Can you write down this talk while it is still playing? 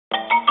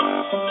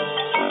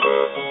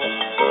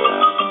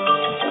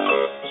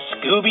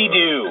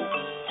Scooby-Doo.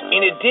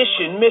 In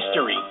addition,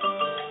 Mystary.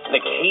 The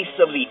Case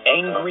of the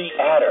Angry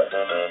Adder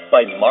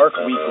by Mark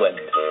Weakland.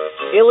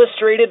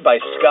 Illustrated by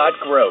Scott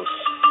Gross.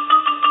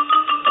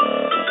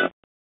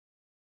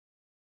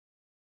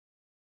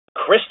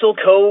 Crystal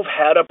Cove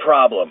had a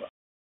problem.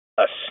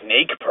 A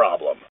snake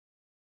problem.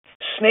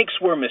 Snakes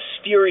were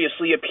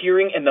mysteriously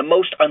appearing in the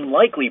most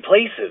unlikely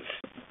places.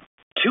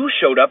 2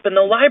 showed up in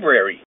the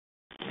library.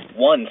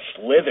 1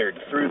 slithered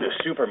through the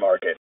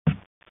supermarket.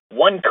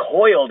 1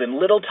 coiled in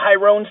little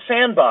Tyrone's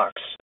sandbox.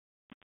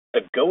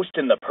 The ghost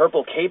in the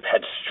purple cape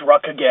had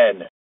struck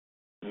again.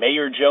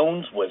 Mayor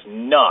Jones was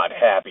not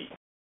happy.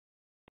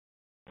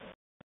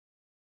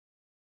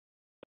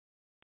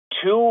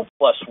 2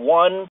 plus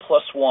 1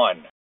 plus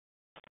 1.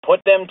 Put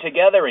them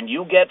together and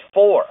you get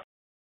 4.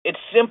 It's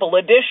simple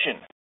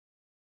addition.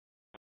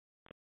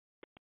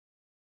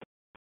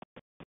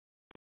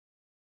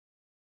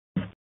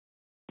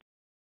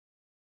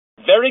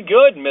 Very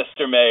good,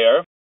 Mr.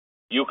 Mayor.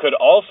 You could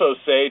also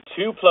say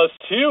 2 plus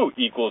 2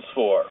 equals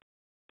 4.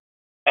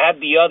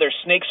 Add the other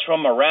snakes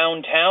from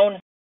around town,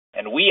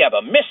 and we have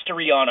a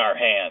mystery on our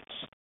hands.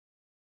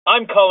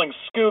 I'm calling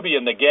Scooby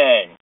and the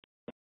gang.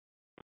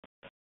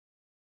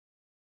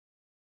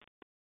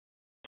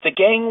 The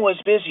gang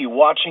was busy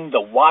watching the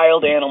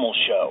Wild Animal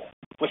Show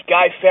with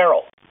Guy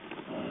Farrell.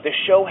 The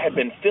show had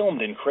been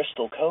filmed in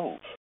Crystal Cove.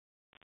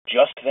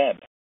 Just then,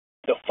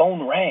 the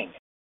phone rang.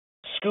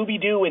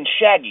 Scooby-Doo and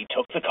Shaggy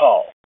took the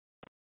call.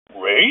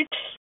 Rakes?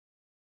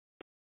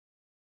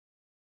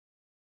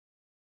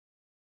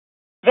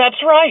 That's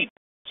right,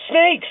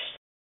 snakes!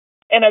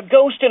 And a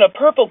ghost in a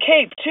purple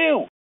cape,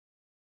 too.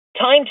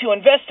 Time to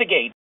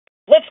investigate.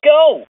 Let's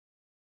go!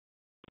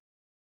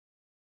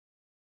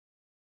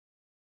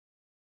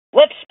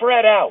 Let's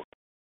spread out.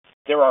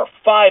 There are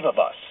 5 of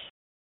us.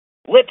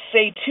 Let's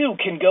say 2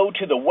 can go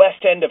to the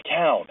west end of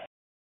town.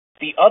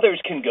 The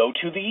others can go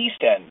to the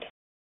east end.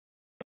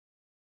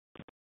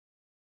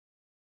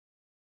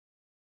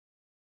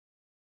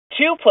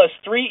 Two plus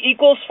 3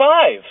 equals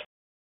 5.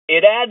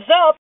 It adds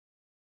up.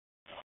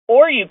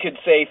 Or you could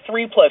say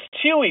 3 plus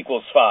 2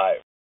 equals 5.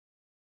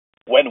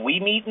 When we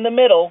meet in the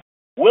middle,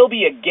 we'll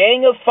be a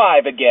gang of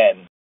 5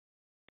 again.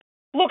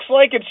 Looks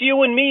like it's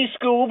you and me,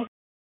 Scoob.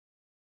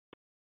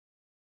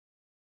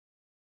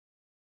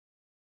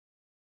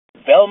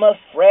 Velma,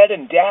 Fred,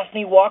 and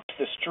Daphne walked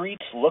the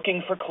streets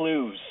looking for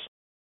clues.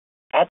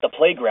 At the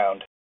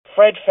playground,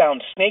 Fred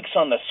found snakes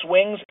on the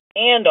swings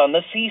and on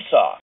the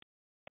seesaw.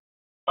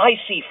 I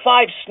see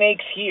 5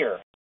 snakes here,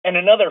 and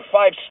another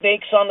 5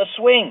 snakes on the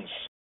swings.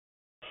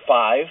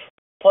 5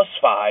 plus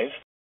 5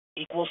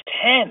 equals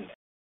 10.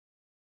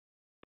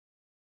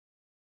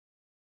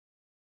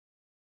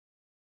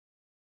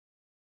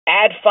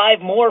 Add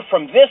 5 more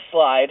from this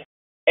slide,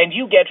 and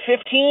you get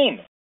 15.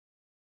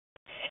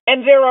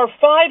 And there are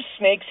 5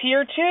 snakes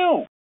here,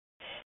 too.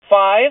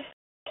 5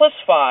 plus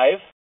 5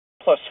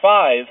 plus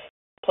 5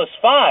 plus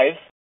 5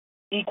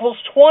 equals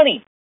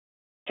 20.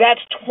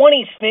 That's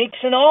 20 snakes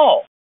in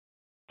all.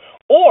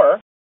 Or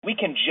we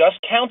can just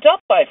count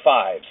up by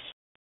 5s.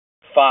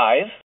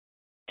 5,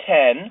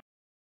 10,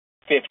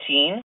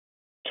 15,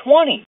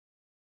 20.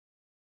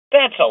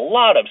 That's a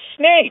lot of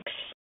snakes.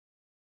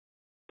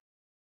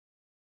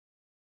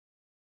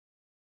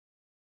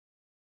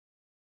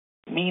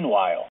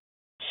 Meanwhile,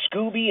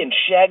 Scooby and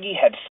Shaggy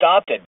had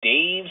stopped at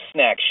Dave's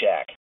Snack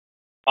Shack.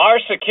 Our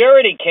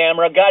security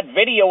camera got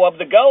video of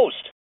the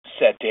ghost,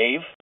 said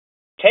Dave.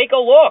 Take a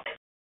look.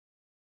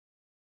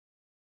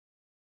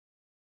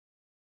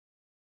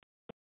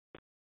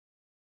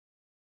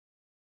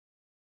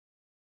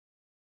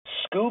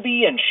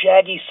 Scooby and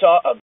Shaggy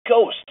saw a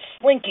ghost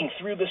slinking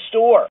through the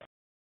store.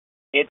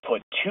 It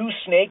put 2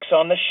 snakes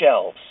on the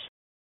shelves.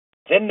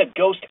 Then the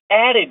ghost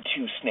added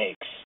 2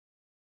 snakes.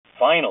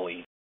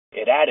 Finally,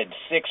 it added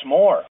 6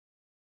 more.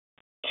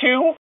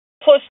 2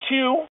 plus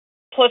 2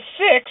 plus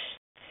 6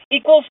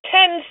 equals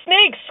 10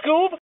 snakes,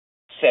 Scoob,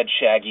 said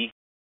Shaggy.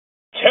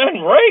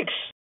 10 rakes,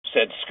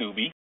 said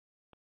Scooby.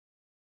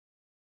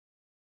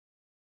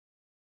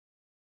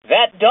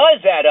 That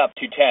does add up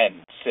to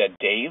 10, said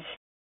Dave.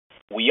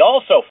 We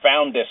also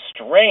found this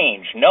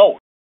strange note.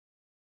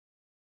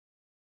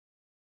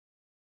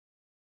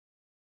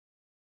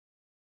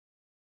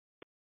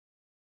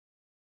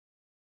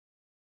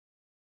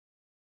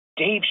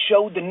 Dave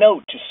showed the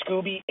note to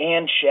Scooby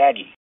and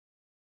Shaggy.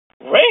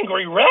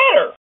 Angry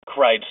Ratter,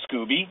 cried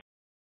Scooby.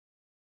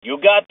 You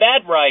got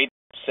that right,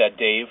 said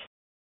Dave.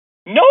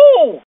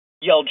 No,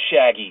 yelled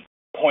Shaggy,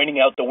 pointing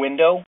out the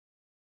window.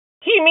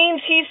 He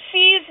means he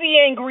sees the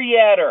Angry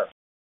Adder,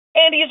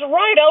 and he's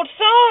right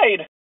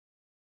outside.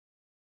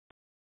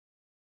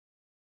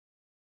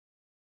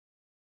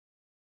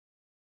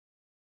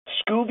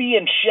 Scooby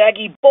and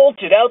Shaggy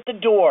bolted out the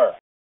door.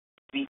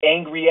 The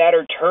Angry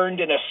Adder turned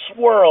in a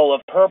swirl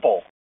of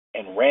purple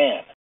and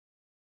ran.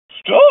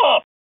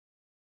 Stop!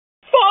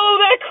 Follow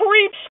that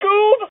creep,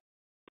 Scoob!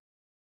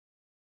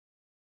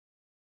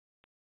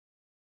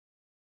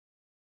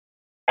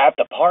 At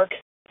the park,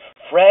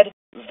 Fred,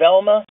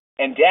 Velma,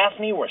 and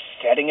Daphne were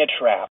setting a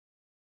trap.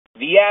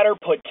 The adder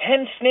put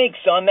 10 snakes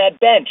on that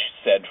bench,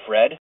 said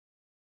Fred.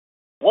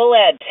 We'll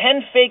add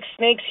 10 fake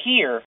snakes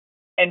here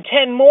and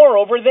 10 more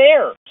over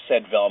there,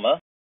 said Velma.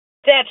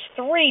 That's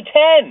 3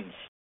 tens.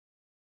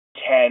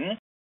 10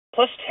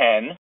 plus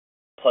 10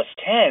 plus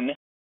 10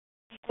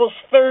 equals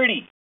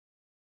 30.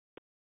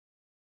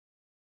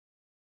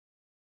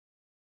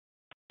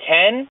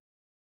 10,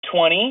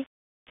 20,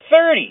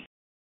 30.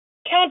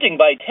 Counting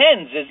by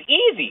tens is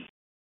easy.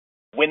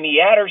 When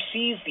the adder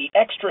sees the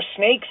extra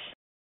snakes,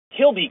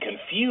 he'll be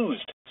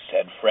confused,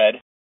 said Fred.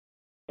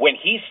 When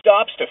he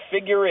stops to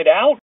figure it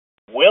out,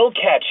 we'll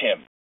catch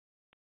him.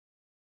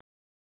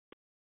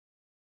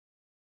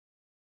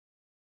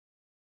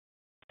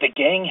 The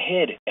gang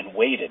hid and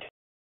waited.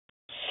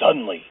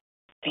 Suddenly,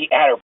 the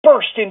adder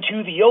burst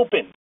into the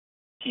open.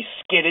 He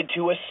skidded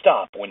to a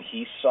stop when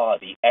he saw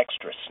the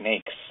extra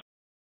snakes.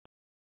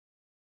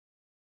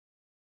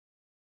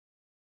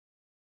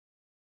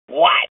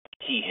 What?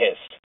 He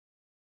hissed.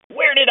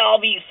 Where did all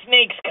these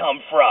snakes come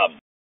from?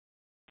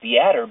 The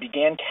adder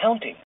began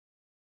counting.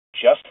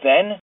 Just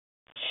then,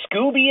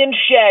 Scooby and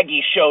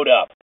Shaggy showed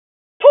up.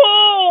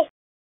 Pull!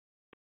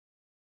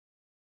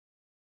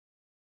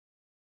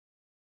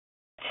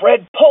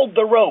 Fred pulled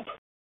the rope.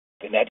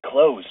 The net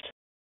closed.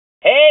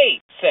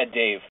 Hey, said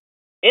Dave.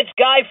 It's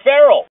Guy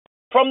Farrell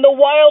from the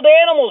Wild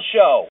Animal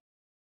Show.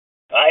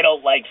 I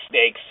don't like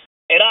snakes,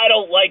 and I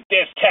don't like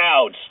this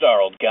town,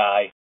 snarled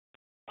Guy.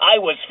 I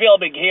was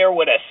filming here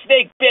when a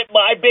snake bit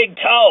my big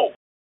toe.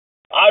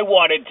 I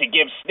wanted to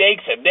give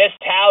snakes in this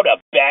town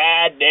a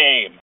bad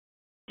name.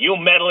 You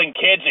meddling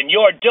kids and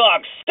your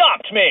dog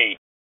stopped me.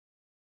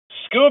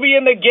 Scooby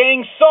and the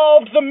gang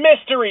solved the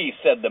mystery,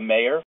 said the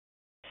mayor.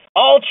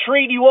 I'll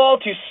treat you all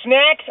to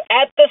snacks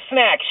at the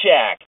snack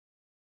shack.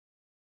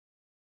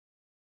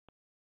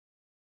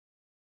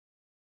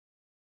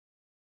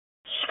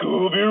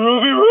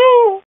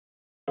 Scooby-Rooby-Roo!